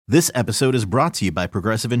This episode is brought to you by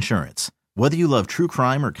Progressive Insurance. Whether you love true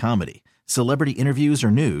crime or comedy, celebrity interviews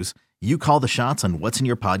or news, you call the shots on what's in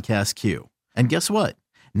your podcast queue. And guess what?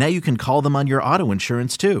 Now you can call them on your auto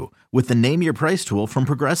insurance too with the Name Your Price tool from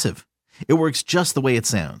Progressive. It works just the way it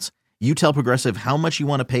sounds. You tell Progressive how much you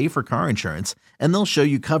want to pay for car insurance, and they'll show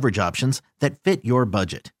you coverage options that fit your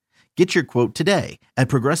budget. Get your quote today at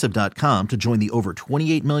Progressive.com to join the over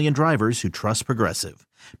 28 million drivers who trust Progressive.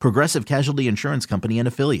 Progressive Casualty Insurance Company and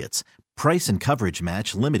Affiliates. Price and coverage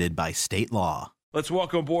match limited by state law. Let's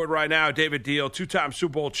welcome aboard right now David Diehl, two-time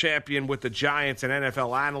Super Bowl champion with the Giants and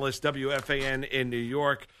NFL analyst, WFAN in New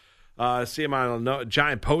York. See him on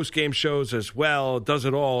Giant post-game shows as well. Does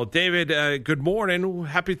it all. David, good morning.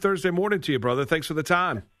 Happy Thursday morning to you, brother. Thanks for the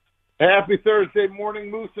time. Happy Thursday morning,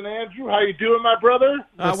 Moose and Andrew. How you doing, my brother?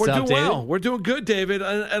 We're doing well. We're doing good, David,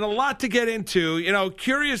 and a lot to get into. You know,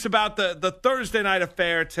 curious about the Thursday night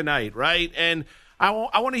affair tonight, right? And I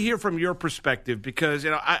want to hear from your perspective because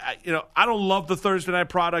I don't love the Thursday night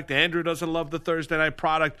product. Andrew doesn't love the Thursday night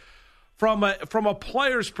product. From a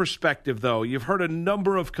player's perspective, though, you've heard a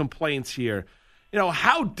number of complaints here. You know,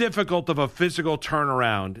 how difficult of a physical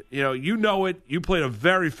turnaround? You know it. You played a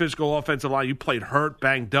very physical offensive line. You played hurt,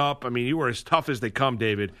 banged up. I mean, you were as tough as they come,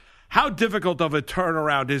 David. How difficult of a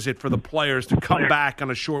turnaround is it for the players to come back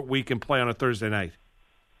on a short week and play on a Thursday night?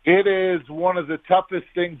 It is one of the toughest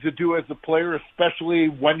things to do as a player, especially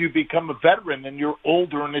when you become a veteran and you're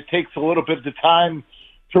older and it takes a little bit of time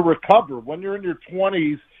to recover. When you're in your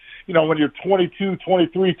 20s, when you're 22,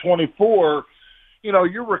 23, 24,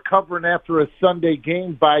 you're recovering after a Sunday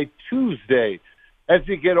game by Tuesday. As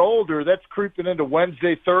you get older, that's creeping into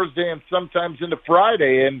Wednesday, Thursday, and sometimes into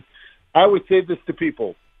Friday. And I would say this to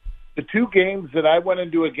people. The two games that I went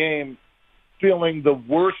into a game feeling the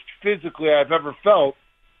worst physically I've ever felt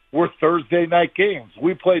were Thursday night games.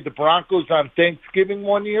 We played the Broncos on Thanksgiving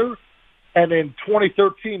one year, and in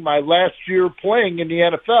 2013, my last year playing in the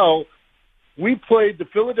NFL, we played the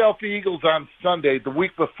Philadelphia Eagles on Sunday the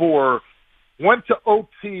week before, went to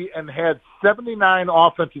OT and had 79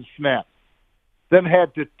 offensive snaps, then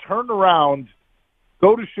had to turn around,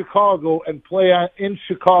 go to Chicago and play in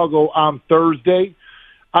Chicago on Thursday.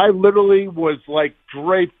 I literally was like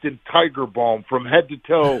draped in tiger balm from head to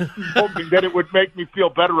toe, hoping that it would make me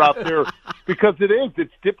feel better out there because it is.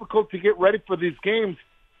 It's difficult to get ready for these games.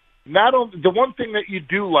 Not only the one thing that you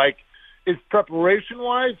do like is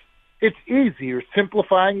preparation-wise, it's easy. You're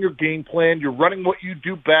simplifying your game plan. You're running what you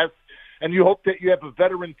do best. And you hope that you have a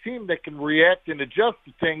veteran team that can react and adjust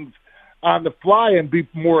to things on the fly and be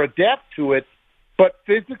more adept to it. But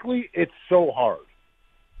physically, it's so hard.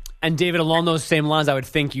 And, David, along those same lines, I would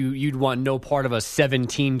think you'd want no part of a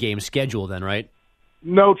 17-game schedule then, right?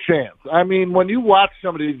 No chance. I mean, when you watch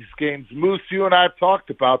some of these games, Moose, you and I have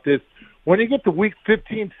talked about this, when you get to week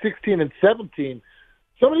 15, 16, and 17,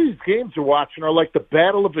 some of these games you're watching are like the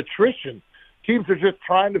battle of attrition. Teams are just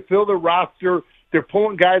trying to fill their roster. They're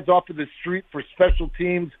pulling guys off of the street for special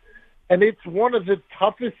teams. And it's one of the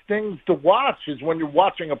toughest things to watch is when you're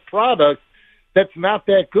watching a product that's not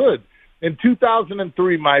that good. In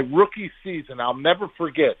 2003, my rookie season, I'll never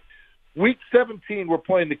forget, week 17, we're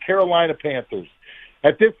playing the Carolina Panthers.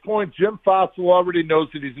 At this point, Jim Fassel already knows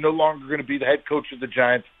that he's no longer going to be the head coach of the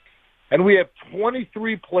Giants. And we have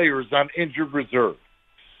 23 players on injured reserve.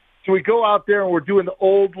 So we go out there and we're doing the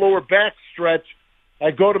old lower back stretch. I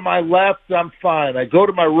go to my left, I'm fine. I go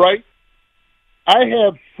to my right. I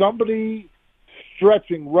have somebody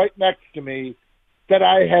stretching right next to me that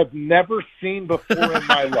I have never seen before in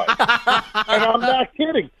my life. And I'm not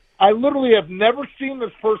kidding. I literally have never seen this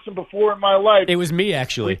person before in my life. It was me,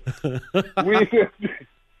 actually. I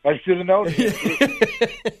should have known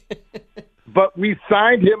it. But we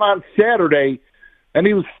signed him on Saturday, and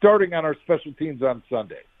he was starting on our special teams on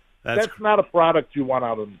Sunday. That's not a product you want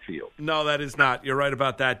out on the field. No, that is not. You're right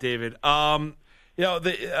about that, David.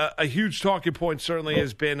 A huge talking point certainly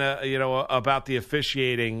has been, about the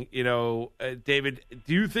officiating. David,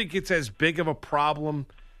 do you think it's as big of a problem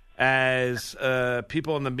as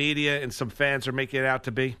people in the media and some fans are making it out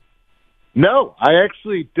to be? No, I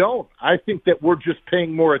actually don't. I think that we're just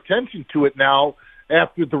paying more attention to it now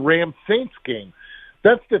after the Rams-Saints game.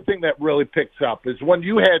 That's the thing that really picks up, is when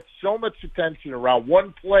you had so much attention around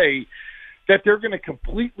one play that they're going to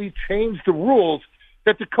completely change the rules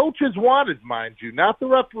that the coaches wanted, mind you, not the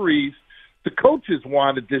referees. The coaches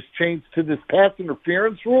wanted this change to this pass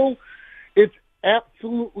interference rule. It's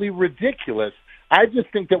absolutely ridiculous. I just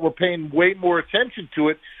think that we're paying way more attention to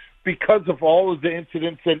it because of all of the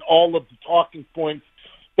incidents and all of the talking points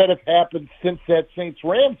that have happened since that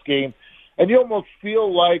Saints-Rams game. And you almost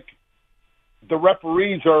feel like the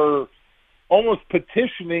referees are almost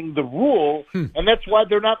petitioning the rule, and that's why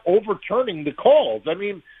they're not overturning the calls. I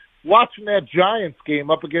mean, watching that Giants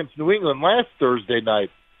game up against New England last Thursday night,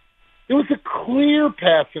 it was a clear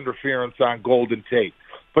pass interference on Golden Tate,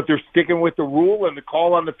 but they're sticking with the rule and the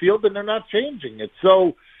call on the field, and they're not changing it.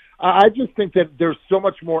 So I just think that there's so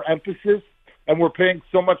much more emphasis, and we're paying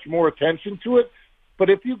so much more attention to it. But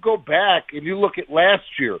if you go back and you look at last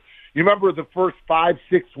year, you remember the first 5-6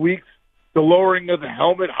 weeks, the lowering of the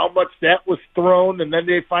helmet, how much that was thrown, and then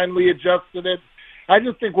they finally adjusted it. I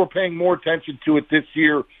just think we're paying more attention to it this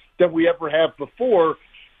year than we ever have before.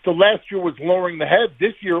 So last year was lowering the head.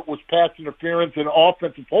 This year it was pass interference and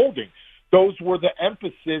offensive holding. Those were the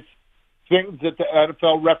emphasis things that the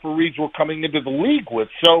NFL referees were coming into the league with.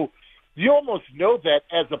 So you almost know that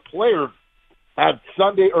as a player on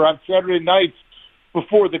Sunday or on Saturday nights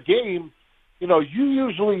before the game, you know, you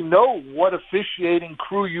usually know what officiating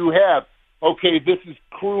crew you have. Okay, this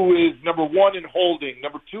crew is number 1 in holding,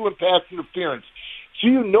 number 2 in pass interference. So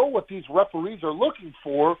you know what these referees are looking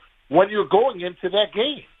for when you're going into that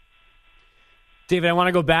game. David, I want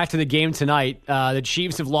to go back to the game tonight. The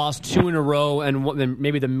Chiefs have lost 2 in a row, and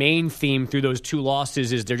maybe the main theme through those 2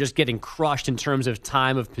 losses is they're just getting crushed in terms of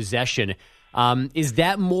time of possession. Is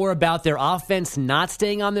that more about their offense not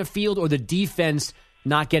staying on their field or the defense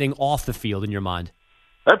not getting off the field in your mind?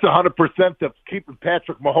 That's 100% of keeping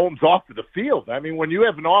Patrick Mahomes off of the field. I mean, when you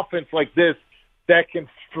have an offense like this that can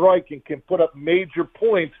strike and can put up major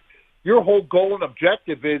points, your whole goal and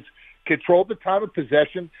objective is control the time of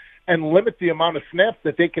possession and limit the amount of snaps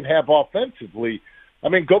that they can have offensively. I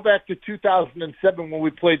mean, go back to 2007 when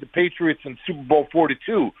we played the Patriots in Super Bowl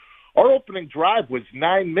 42. Our opening drive was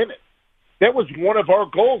 9 minutes. That was one of our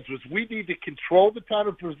goals, was we need to control the time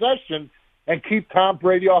of possession and keep Tom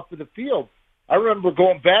Brady off of the field. I remember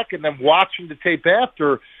going back and then watching the tape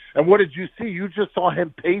after, and what did you see? You just saw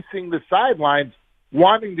him pacing the sidelines,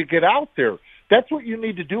 wanting to get out there. That's what you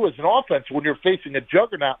need to do as an offense when you're facing a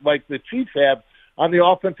juggernaut like the Chiefs have on the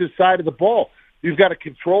offensive side of the ball. You've got to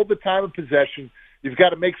control the time of possession. You've got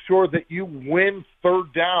to make sure that you win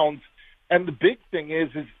third downs. And the big thing is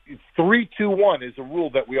 3-2-1 is a rule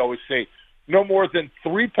that we always say. No more than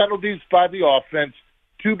 3 penalties by the offense,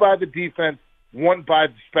 2 by the defense, 1 by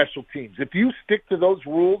the special teams. If you stick to those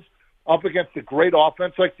rules up against a great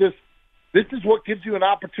offense like this, this is what gives you an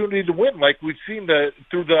opportunity to win. Like we've seen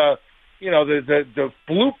through the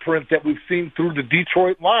blueprint that we've seen through the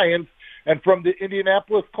Detroit Lions and from the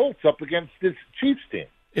Indianapolis Colts up against this Chiefs team.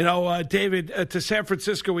 You know, David, to San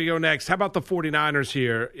Francisco we go next. How about the 49ers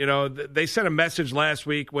here? You know, they sent a message last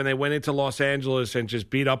week when they went into Los Angeles and just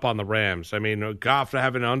beat up on the Rams. I mean, Goff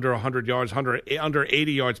having under 100 yards, under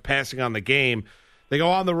 80 yards passing on the game. They go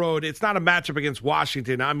on the road. It's not a matchup against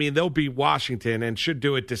Washington. I mean, they'll beat Washington and should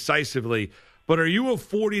do it decisively. But are you a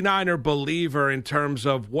 49er believer in terms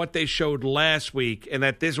of what they showed last week and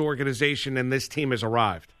that this organization and this team has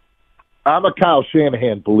arrived? I'm a Kyle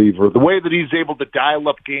Shanahan believer. The way that he's able to dial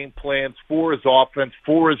up game plans for his offense,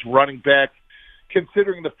 for his running backs,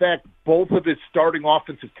 considering the fact both of his starting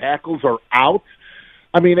offensive tackles are out,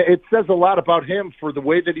 I mean, it says a lot about him for the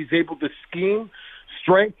way that he's able to scheme,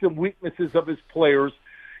 strengths and weaknesses of his players,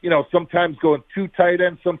 you know, sometimes going 2 tight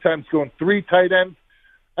ends, sometimes going 3 tight ends.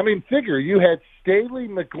 I mean, figure you had Staley,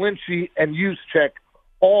 McGlinchey, and Juszczyk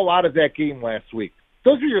all out of that game last week.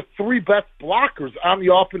 Those are your 3 best blockers on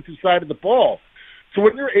the offensive side of the ball. So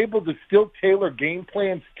when you're able to still tailor game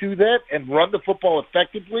plans to that and run the football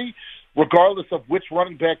effectively, regardless of which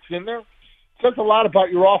running back's in there, it says a lot about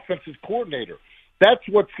your offensive coordinator. That's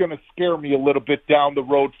what's going to scare me a little bit down the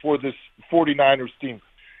road for this 49ers team.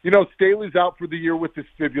 You know, Staley's out for the year with his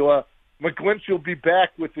fibula. McGlinchey will be back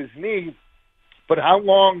with his knee. But how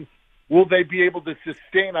long will they be able to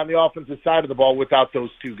sustain on the offensive side of the ball without those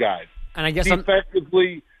 2 guys? And I guess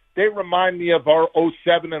defensively, they remind me of our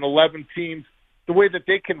 07 and 11 teams, the way that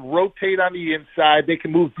they can rotate on the inside. They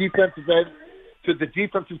can move defensive end to the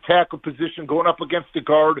defensive tackle position going up against the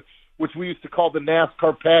guard, which we used to call the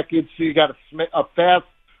NASCAR package. So you got a fast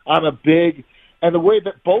on a big. And the way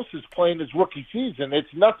that Bosa's playing his rookie season,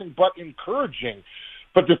 it's nothing but encouraging.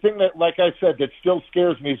 But the thing that, like I said, that still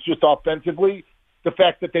scares me is just offensively, the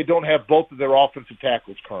fact that they don't have both of their offensive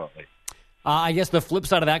tackles currently. I guess the flip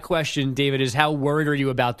side of that question, David, is how worried are you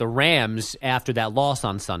about the Rams after that loss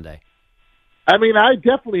on Sunday? I mean, I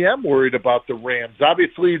definitely am worried about the Rams.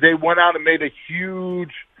 Obviously, they went out and made a huge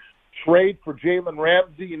trade for Jalen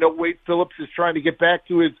Ramsey. You know, Wade Phillips is trying to get back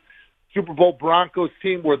to his Super Bowl Broncos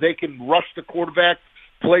team where they can rush the quarterback,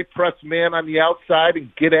 play press man on the outside,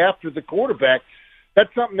 and get after the quarterback. That's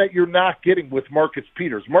something that you're not getting with Marcus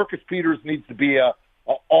Peters. Marcus Peters needs to be a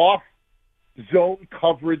off-zone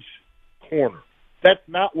coverage corner. That's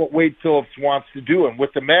not what Wade Phillips wants to do. And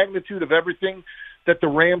with the magnitude of everything that the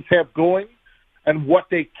Rams have going and what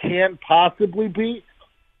they can possibly be,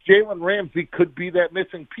 Jalen Ramsey could be that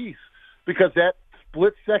missing piece, because that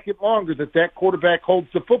split second longer that quarterback holds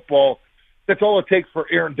the football, that's all it takes for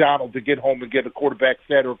Aaron Donald to get home and get a quarterback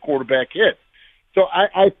set or a quarterback hit. So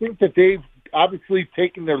I think that they've obviously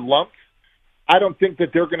taken their lumps. I don't think that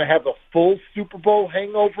they're going to have a full Super Bowl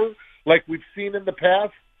hangover like we've seen in the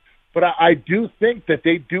past, but I do think that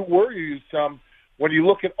they do worry you some when you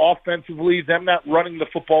look at offensively, them not running the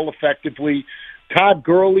football effectively. Todd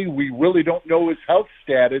Gurley, we really don't know his health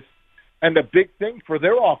status. And the big thing for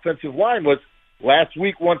their offensive line was last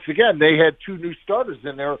week, once again, they had 2 new starters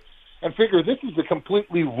in there, and figure this is a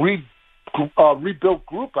completely rebuilt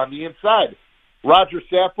group on the inside. Roger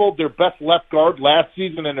Saffold, their best left guard last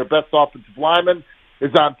season and their best offensive lineman,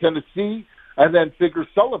 is on Tennessee. And then figure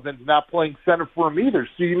Sullivan's not playing center for him either.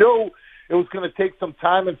 So you know it was going to take some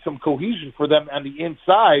time and some cohesion for them on the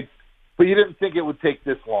inside, but you didn't think it would take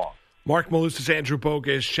this long. Mark Malusis, Andrew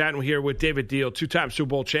Bogus, chatting here with David Deal, 2-time Super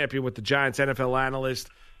Bowl champion with the Giants, NFL analyst,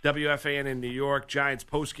 WFAN in New York, Giants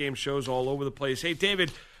post-game shows all over the place. Hey,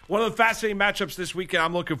 David, one of the fascinating matchups this weekend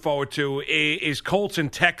I'm looking forward to is Colts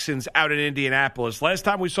and Texans out in Indianapolis. Last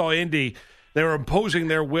time we saw Indy, they were imposing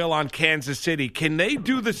their will on Kansas City. Can they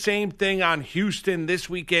do the same thing on Houston this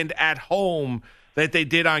weekend at home that they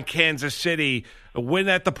did on Kansas City, win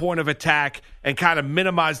at the point of attack, and kind of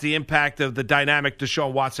minimize the impact of the dynamic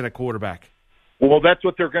Deshaun Watson at quarterback? Well, that's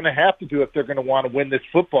what they're going to have to do if they're going to want to win this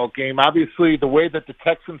football game. Obviously, the way that the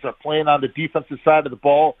Texans are playing on the defensive side of the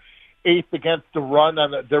ball, 8th against the run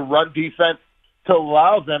on their run defense, to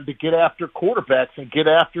allow them to get after quarterbacks and get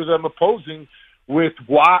after them opposing with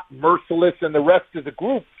Watt, Merciless, and the rest of the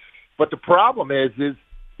group. But the problem is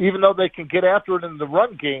even though they can get after it in the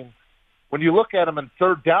run game, when you look at them in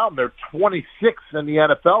third down, they're 26th in the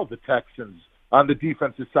NFL, the Texans, on the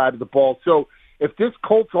defensive side of the ball. So if this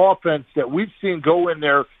Colts offense that we've seen go in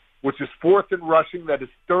there, which is 4th in rushing, that is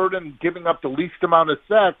 3rd in giving up the least amount of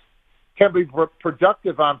sacks, can be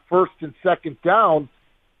productive on 1st and 2nd down,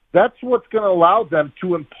 that's what's going to allow them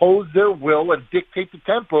to impose their will and dictate the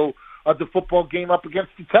tempo of the football game up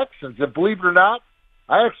against the Texans. And believe it or not,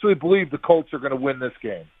 I actually believe the Colts are going to win this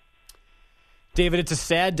game. David, it's a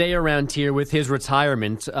sad day around here with his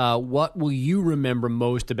retirement. What will you remember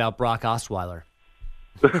most about Brock Osweiler?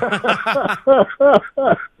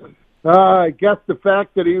 I guess the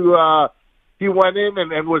fact that he went in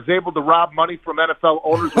and was able to rob money from NFL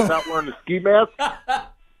owners without wearing a ski mask.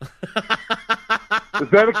 Is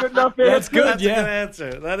that a good enough answer? That's good. That's a good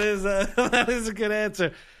answer. That is a good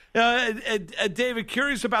answer. David,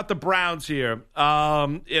 curious about the Browns here.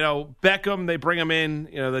 Beckham, they bring him in,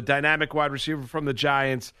 the dynamic wide receiver from the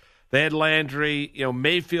Giants. They had Landry.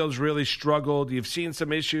 Mayfield's really struggled. You've seen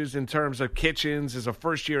some issues in terms of Kitchens as a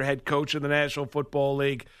first-year head coach in the National Football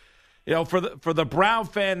League. For the Brown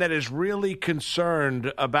fan that is really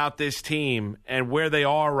concerned about this team and where they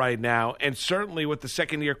are right now, and certainly with the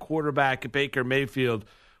second-year quarterback Baker Mayfield,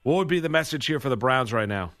 what would be the message here for the Browns right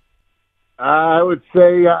now? I would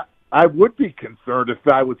say I would be concerned if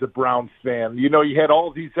I was a Browns fan. You had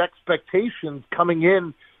all these expectations coming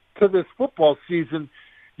in to this football season,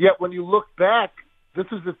 yet when you look back, this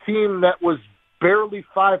is a team that was barely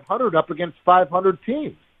 500 up against 500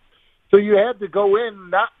 teams. So you had to go in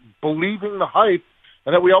not believing the hype,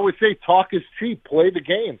 and that we always say talk is cheap, play the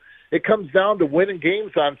game. It comes down to winning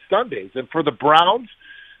games on Sundays. And for the Browns,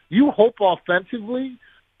 you hope offensively,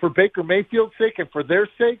 for Baker Mayfield's sake and for their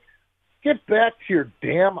sake, get back to your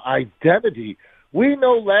damn identity. We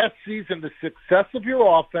know last season the success of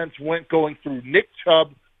your offense went going through Nick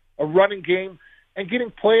Chubb, a running game, and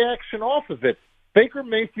getting play action off of it. Baker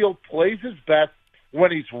Mayfield plays his best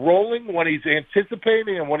when he's rolling, when he's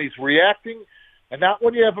anticipating, and when he's reacting, and not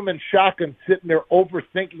when you have him in shotgun sitting there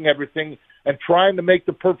overthinking everything and trying to make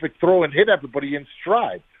the perfect throw and hit everybody in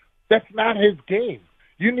stride. That's not his game.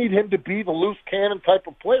 You need him to be the loose cannon type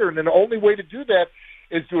of player, and the only way to do that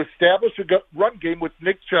is to establish a run game with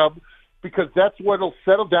Nick Chubb, because that's what will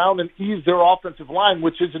settle down and ease their offensive line,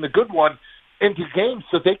 which isn't a good one, into games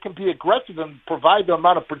so they can be aggressive and provide the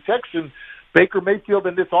amount of protection Baker Mayfield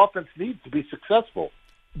and this offense needs to be successful.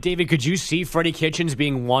 David, could you see Freddie Kitchens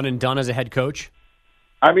being one and done as a head coach?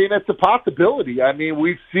 I mean, it's a possibility. I mean,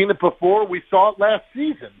 we've seen it before. We saw it last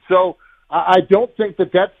season. So I don't think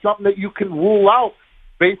that that's something that you can rule out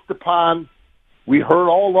based upon we heard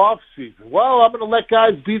all off season. Well, I'm going to let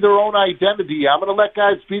guys be their own identity. I'm going to let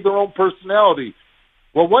guys be their own personality.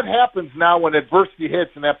 Well, what happens now when adversity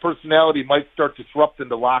hits and that personality might start disrupting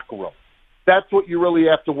the locker room? That's what you really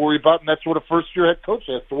have to worry about, and that's what a first-year head coach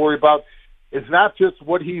has to worry about is not just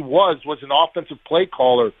what he was an offensive play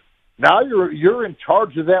caller. Now you're in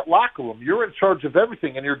charge of that locker room. You're in charge of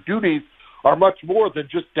everything, and your duties are much more than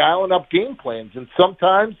just dialing up game plans. And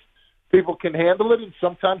sometimes people can handle it, and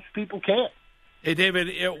sometimes people can't. Hey, David,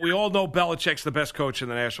 we all know Belichick's the best coach in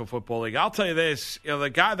the National Football League. I'll tell you this, the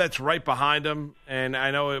guy that's right behind him, and I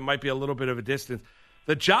know it might be a little bit of a distance,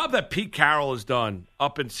 the job that Pete Carroll has done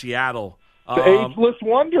up in Seattle. The ageless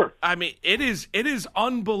wonder. I mean, it is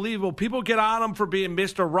unbelievable. People get on him for being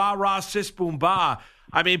Mr. Rah-Rah, Sis Boom Bah.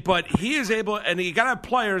 I mean, but he is able, and you got to have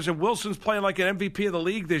players, and Wilson's playing like an MVP of the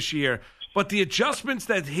league this year, but the adjustments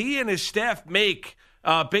that he and his staff make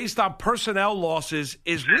based on personnel losses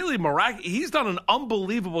is really miraculous. He's done an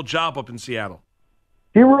unbelievable job up in Seattle.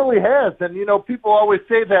 He really has. And, people always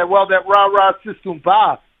say that, well, that rah-rah system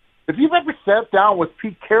bah. If you've ever sat down with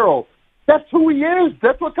Pete Carroll, that's who he is.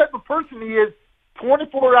 That's what type of person he is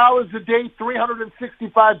 24 hours a day,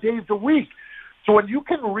 365 days a week. So when you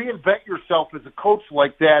can reinvent yourself as a coach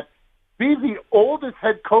like that, be the oldest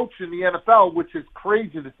head coach in the NFL, which is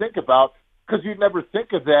crazy to think about, because you never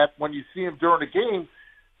think of that when you see him during a game,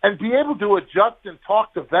 and be able to adjust and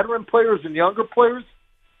talk to veteran players and younger players,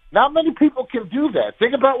 not many people can do that.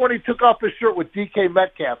 Think about when he took off his shirt with DK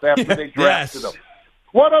Metcalf after they drafted him.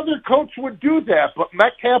 What other coach would do that? But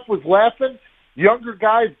Metcalf was laughing, younger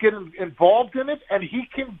guys get involved in it, and he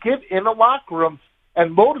can get in a locker room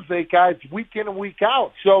and motivate guys week in and week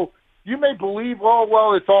out. So you may believe, oh,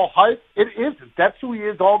 well, it's all hype. It isn't. That's who he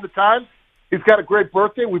is all the time. He's got a great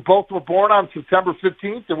birthday. We both were born on September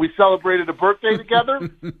 15th, and we celebrated a birthday together.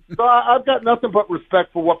 So I've got nothing but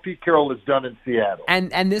respect for what Pete Carroll has done in Seattle.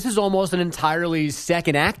 And this is almost an entirely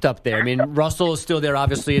second act up there. I mean, Russell is still there,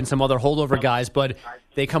 obviously, and some other holdover guys, but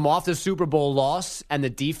they come off the Super Bowl loss, and the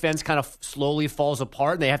defense kind of slowly falls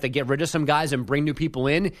apart, and they have to get rid of some guys and bring new people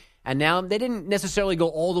in. And now they didn't necessarily go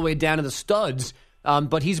all the way down to the studs,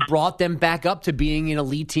 but he's brought them back up to being an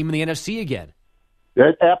elite team in the NFC again.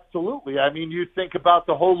 Absolutely. I mean, you think about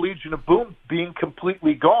the whole Legion of Boom being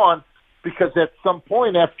completely gone, because at some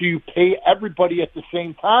point after you pay everybody at the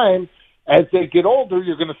same time, as they get older,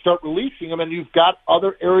 you're going to start releasing them, and you've got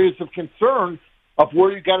other areas of concern of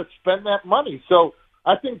where you got to spend that money. So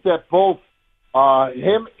I think that both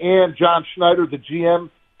him and John Schneider, the GM,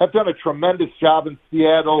 have done a tremendous job in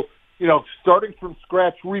Seattle, starting from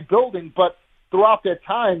scratch, rebuilding. But throughout that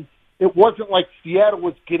time, it wasn't like Seattle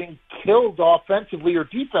was getting killed offensively or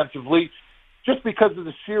defensively just because of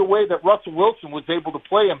the sheer way that Russell Wilson was able to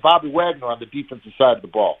play and Bobby Wagner on the defensive side of the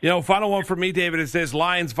ball. Final one for me, David, is this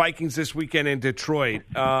Lions-Vikings this weekend in Detroit.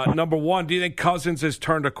 Number one, do you think Cousins has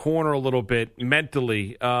turned a corner a little bit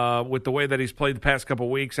mentally with the way that he's played the past couple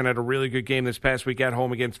of weeks and had a really good game this past week at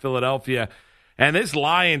home against Philadelphia? And this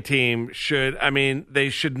Lion team they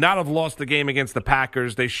should not have lost the game against the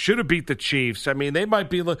Packers. They should have beat the Chiefs. I mean, they might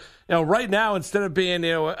be, right now, instead of being,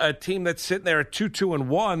 a team that's sitting there at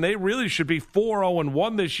 2-2-1, they really should be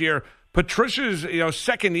 4-0-1 this year. Patricia's,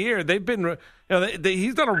 second year, they've been,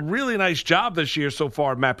 he's done a really nice job this year so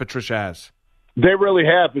far, Matt Patricia has. They really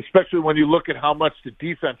have, especially when you look at how much the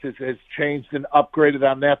defense has changed and upgraded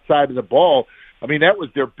on that side of the ball. I mean, that was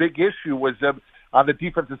their big issue, was on the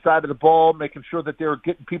defensive side of the ball, making sure that they were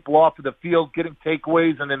getting people off of the field, getting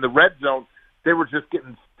takeaways, and in the red zone, they were just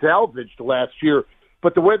getting salvaged last year.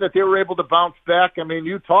 But the way that they were able to bounce back, I mean,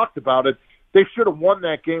 you talked about it. They should have won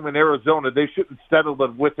that game in Arizona. They shouldn't settle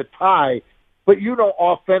it with a tie. But,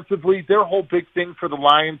 offensively, their whole big thing for the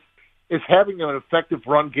Lions is having an effective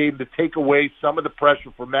run game to take away some of the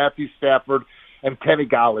pressure from Matthew Stafford and Kenny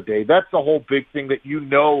Golladay. That's the whole big thing that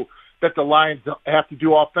that the Lions have to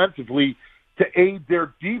do offensively to aid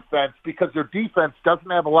their defense, because their defense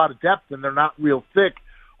doesn't have a lot of depth and they're not real thick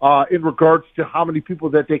in regards to how many people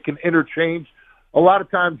that they can interchange. A lot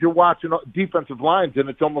of times you're watching defensive lines and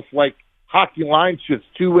it's almost like hockey line shifts,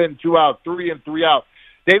 2 in, 2 out, 3 in, 3 out.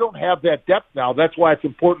 They don't have that depth now. That's why it's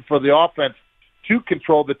important for the offense to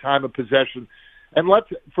control the time of possession. And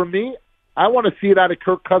for me, I want to see it out of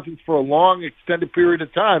Kirk Cousins for a long, extended period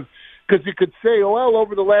of time, because you could say,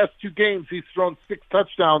 over the last 2 games he's thrown 6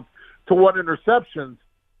 touchdowns to 1 interception.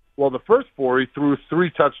 Well, the first 4, he threw 3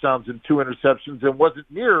 touchdowns and 2 interceptions and wasn't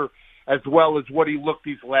near as well as what he looked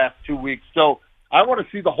these last 2 weeks. So I want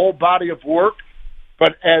to see the whole body of work.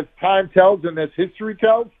 But as time tells and as history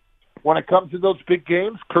tells, when it comes to those big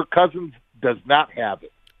games, Kirk Cousins does not have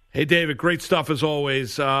it. Hey, David, great stuff as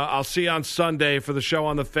always. I'll see you on Sunday for the show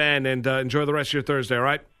on The Fan, and enjoy the rest of your Thursday, all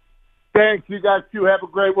right? Thanks. You guys, too. Have a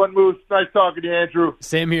great one, Moose. Nice talking to you, Andrew.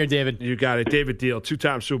 Same here, David. You got it. David Deal,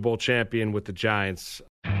 2-time Super Bowl champion with the Giants.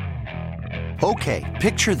 Okay,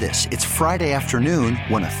 picture this. It's Friday afternoon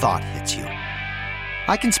when a thought hits you.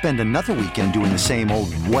 I can spend another weekend doing the same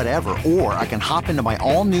old whatever, or I can hop into my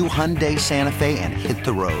all-new Hyundai Santa Fe and hit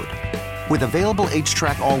the road. With available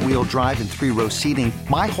H-Track all-wheel drive and 3-row seating,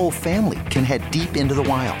 my whole family can head deep into the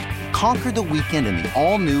wild. Conquer the weekend in the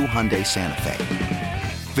all-new Hyundai Santa Fe.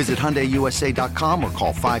 Visit HyundaiUSA.com or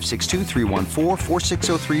call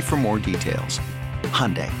 562-314-4603 for more details.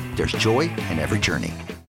 Hyundai, there's joy in every journey.